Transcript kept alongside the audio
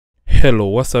Hello,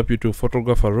 what's up YouTube?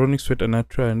 Photographer Ronnie Sweat and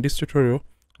Atra. In this tutorial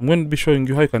I'm going to be showing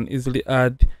you how you can easily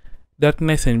add that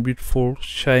nice and beautiful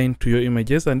shine to your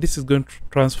images, and this is going to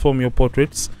transform your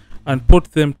portraits and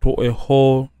put them to a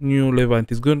whole new level, and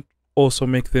it's going to also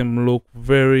make them look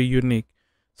very unique.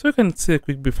 So you can see a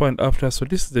quick before and after. So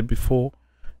this is the before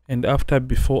and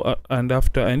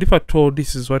after, and if at all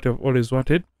this is what I've always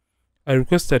wanted, I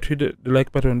request that you hit the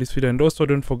like button on this video, and also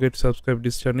don't forget to subscribe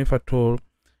this channel if at all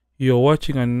you're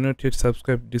watching and not yet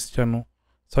subscribed to this channel.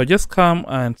 So I just come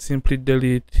and simply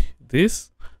delete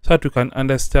this so that you can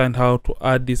understand how to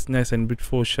add this nice and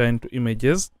beautiful shine to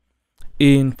images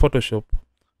in Photoshop.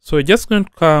 So you're just going to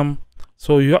come,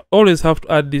 so you always have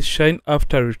to add this shine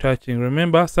after retouching.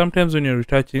 Remember, sometimes when you're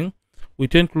retouching, we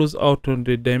tend to lose out on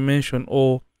the dimension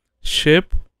or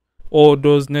shape or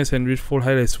those nice and beautiful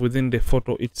highlights within the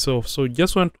photo itself. So you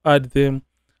just want to add them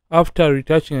after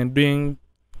retouching and doing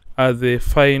the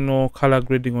final color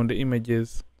grading on the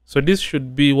images. So this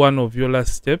should be one of your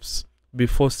last steps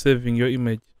before saving your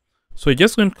image. So you're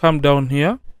just going to come down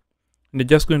here and you're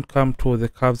just going to come to the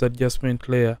curves adjustment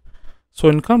layer. So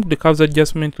when you come to the curves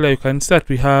adjustment layer, you can see that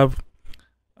we have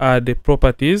the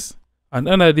properties, and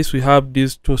under this we have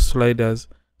these two sliders.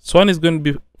 So one is going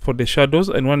to be for the shadows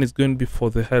and one is going to be for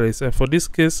the highlights, and for this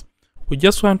case we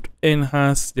just want to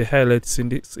enhance the highlights in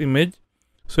this image.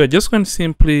 So you're just going to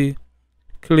simply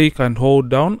click and hold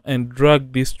down and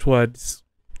drag this towards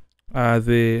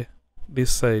this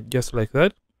side, just like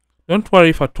that. Don't worry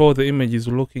if at all the image is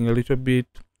looking a little bit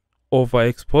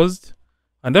overexposed,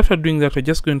 and after doing that we're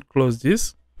just going to close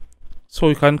this. So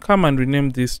you can come and rename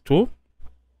this to,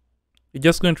 you're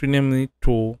just going to rename it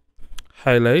to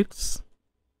highlights,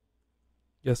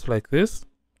 just like this.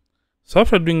 So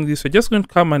after doing this, we're just going to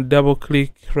come and double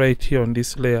click right here on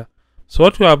this layer. So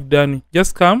what we have done,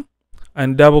 just come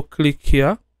and double click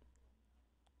here,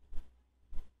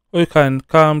 or you can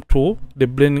come to the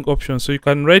blending options. So you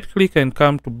can right click and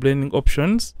come to blending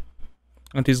options,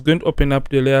 and it's going to open up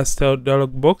the layer style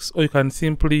dialog box, or you can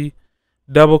simply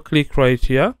double click right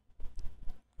here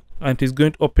and it's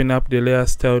going to open up the layer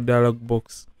style dialog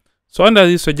box. So under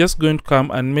this we're just going to come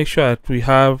and make sure that we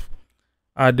have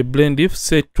the blend if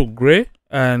set to gray,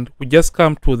 and we just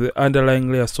come to the underlying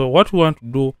layer. So what we want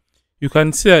to do, you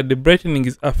can see that the brightening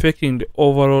is affecting the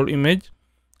overall image,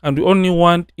 and we only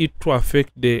want it to affect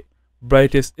the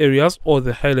brightest areas or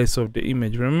the highlights of the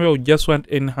image. Remember, we just want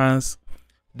to enhance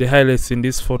the highlights in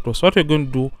this photo. So what we're going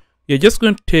to do, you're just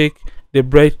going to take the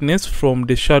brightness from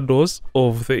the shadows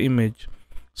of the image.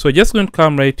 So just going to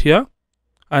come right here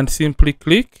and simply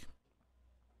click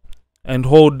and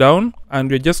hold down, and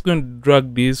we're just going to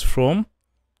drag these from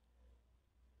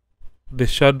the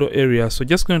shadow area. So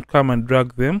just going to come and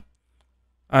drag them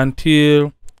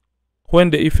until when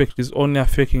the effect is only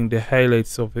affecting the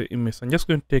highlights of the image. I'm just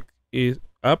going to take it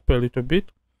up a little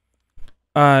bit.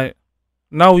 Now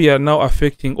we are now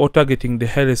affecting or targeting the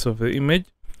highlights of the image.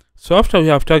 So after we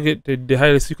have targeted the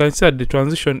highlights, you can see that the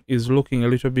transition is looking a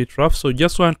little bit rough. So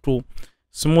just want to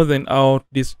smoothen out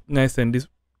this nice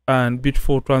and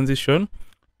beautiful transition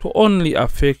to only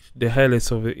affect the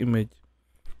highlights of the image.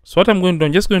 So what I'm going to do,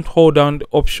 I'm just going to hold down the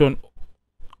option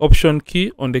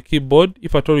key on the keyboard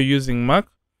if at all you're using Mac.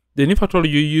 Then if at all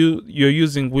you're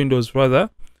using Windows rather,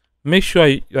 make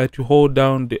sure that you hold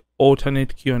down the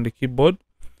alternate key on the keyboard.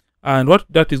 And what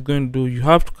that is going to do, you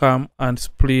have to come and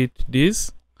split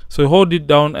this. So you hold it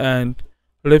down and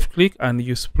left click and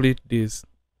you split this.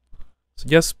 So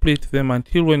just split them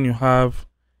until when you have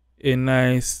a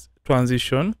nice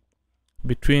transition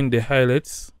between the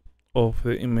highlights of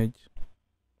the image.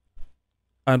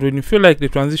 And when you feel like the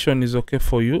transition is okay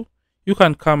for you, you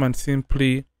can come and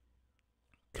simply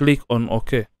click on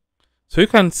OK. So you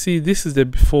can see this is the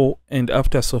before and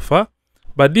after so far,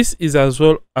 but this is as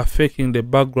well affecting the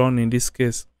background in this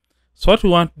case. So what we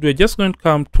want to do, we're just going to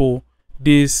come to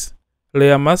this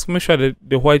layer mask, make sure that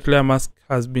the white layer mask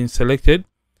has been selected,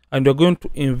 and we're going to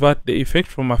invert the effect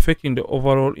from affecting the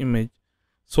overall image.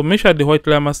 So make sure the white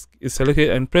layer mask is selected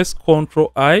and press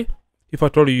Ctrl I if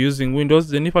at all you're using Windows.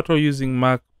 Then if at all you're using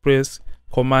Mac, press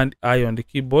Command I on the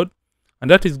keyboard,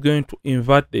 and that is going to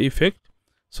invert the effect.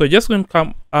 So just going to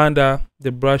come under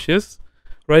the brushes,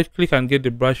 right click and get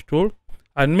the brush tool,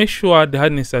 and make sure the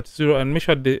hardness is at 0, and make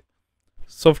sure the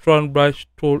soft round brush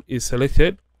tool is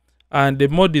selected, and the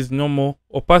mode is normal,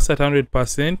 opacity at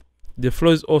 100%, the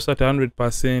flow is also at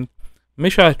 100%.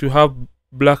 Make sure that you have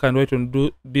black and white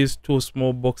on these two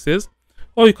small boxes,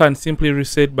 or you can simply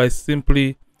reset by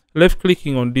simply left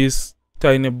clicking on these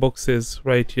tiny boxes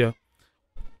right here.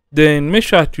 Then make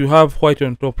sure that you have white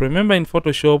on top. Remember, in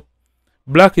Photoshop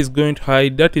black is going to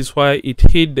hide, that is why it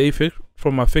hid the effect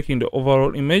from affecting the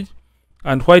overall image.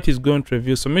 and white is going to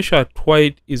reveal. So make sure that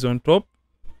white is on top,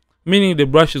 meaning the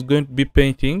brush is going to be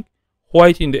painting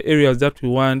white in the areas that we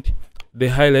want the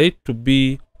highlight to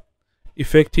be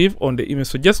effective on the image.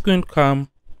 So just going to come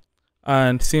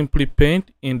and simply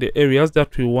paint in the areas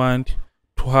that we want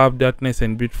to have that nice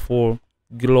and beautiful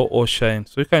glow or shine.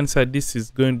 So you can see this is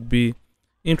going to be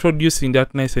introducing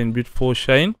that nice and beautiful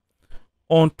shine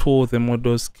onto the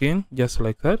model's skin, just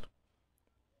like that.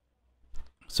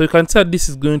 So you can see this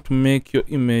is going to make your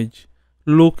image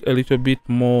look a little bit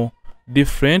more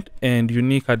different and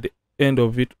unique at the end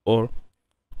of it all.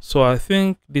 So I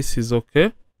think this is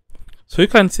okay. So you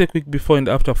can see a quick before and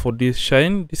after for this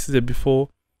shine. This is a before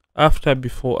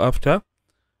after.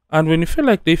 And when you feel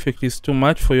like the effect is too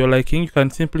much for your liking, you can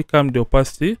simply come the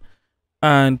opacity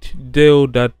and dial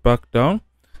that back down.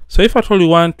 So if at all you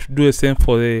want to do the same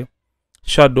for the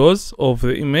shadows of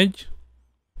the image,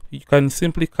 you can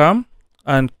simply come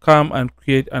and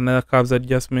create another curves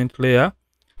adjustment layer,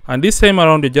 and this time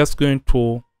around you're just going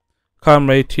to come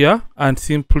right here and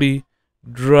simply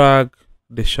drag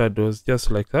the shadows, just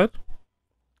like that.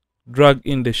 Drag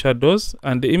in the shadows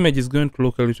and the image is going to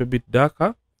look a little bit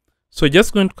darker. So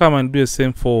just going to come and do the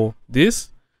same for this.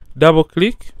 Double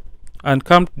click and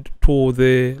come to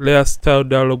the layer style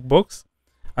dialog box,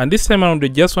 and this time around we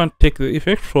just want to take the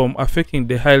effect from affecting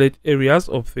the highlight areas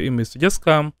of the image. So just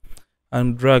come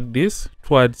and drag this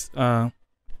towards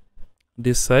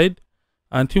this side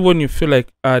until when you feel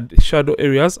like the shadow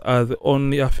areas are the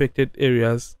only affected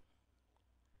areas.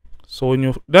 So when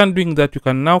you're done doing that, you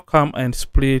can now come and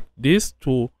split this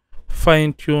to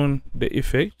fine tune the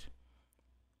effect.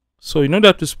 So in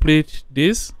order to split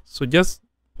this, so just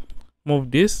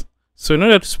move this. So in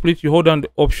order to split, you hold down the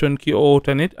option key or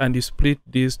alternate and you split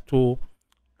these two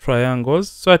triangles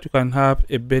so that you can have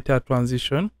a better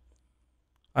transition.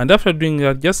 And after doing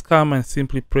that, just come and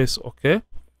simply press OK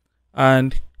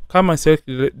and come and select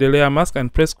the layer mask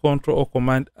and press Ctrl or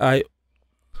Command I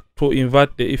to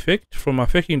invert the effect from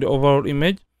affecting the overall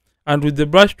image. And with the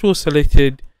brush tool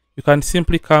selected, you can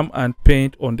simply come and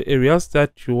paint on the areas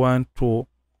that you want to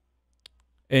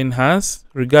enhance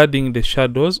regarding the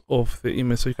shadows of the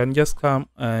image. So you can just come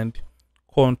and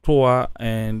contour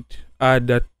and add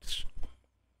that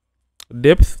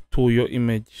depth to your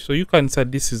image. So you can say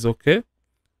this is okay.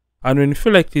 And when you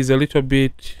feel like it is a little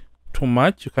bit too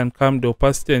much, you can come the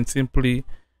opacity and simply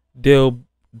dial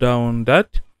down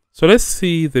that. So let's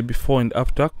see the before and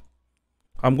after.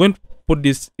 I'm going to put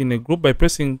this in a group by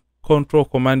pressing Ctrl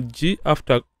Command G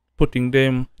after putting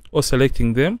them or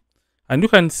selecting them, and you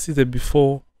can see the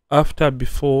before after.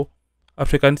 You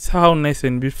can see how nice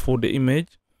and beautiful the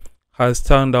image has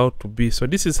turned out to be. So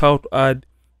this is how to add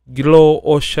glow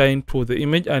or shine to the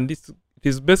image, and this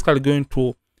is basically going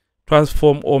to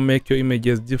transform or make your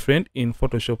images different in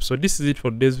Photoshop. So this is it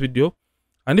for today's video,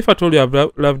 and if at all you have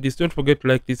loved this, don't forget to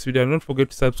like this video and don't forget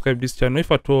to subscribe to this channel.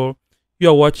 If at all you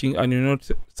are watching and you're not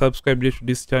subscribed yet to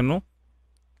this channel,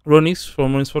 Ronix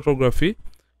from Ronix Photography,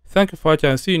 thank you for watching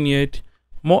and see you in yet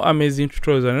more amazing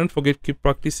tutorials. And don't forget to keep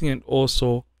practicing and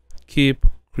also keep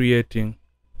creating.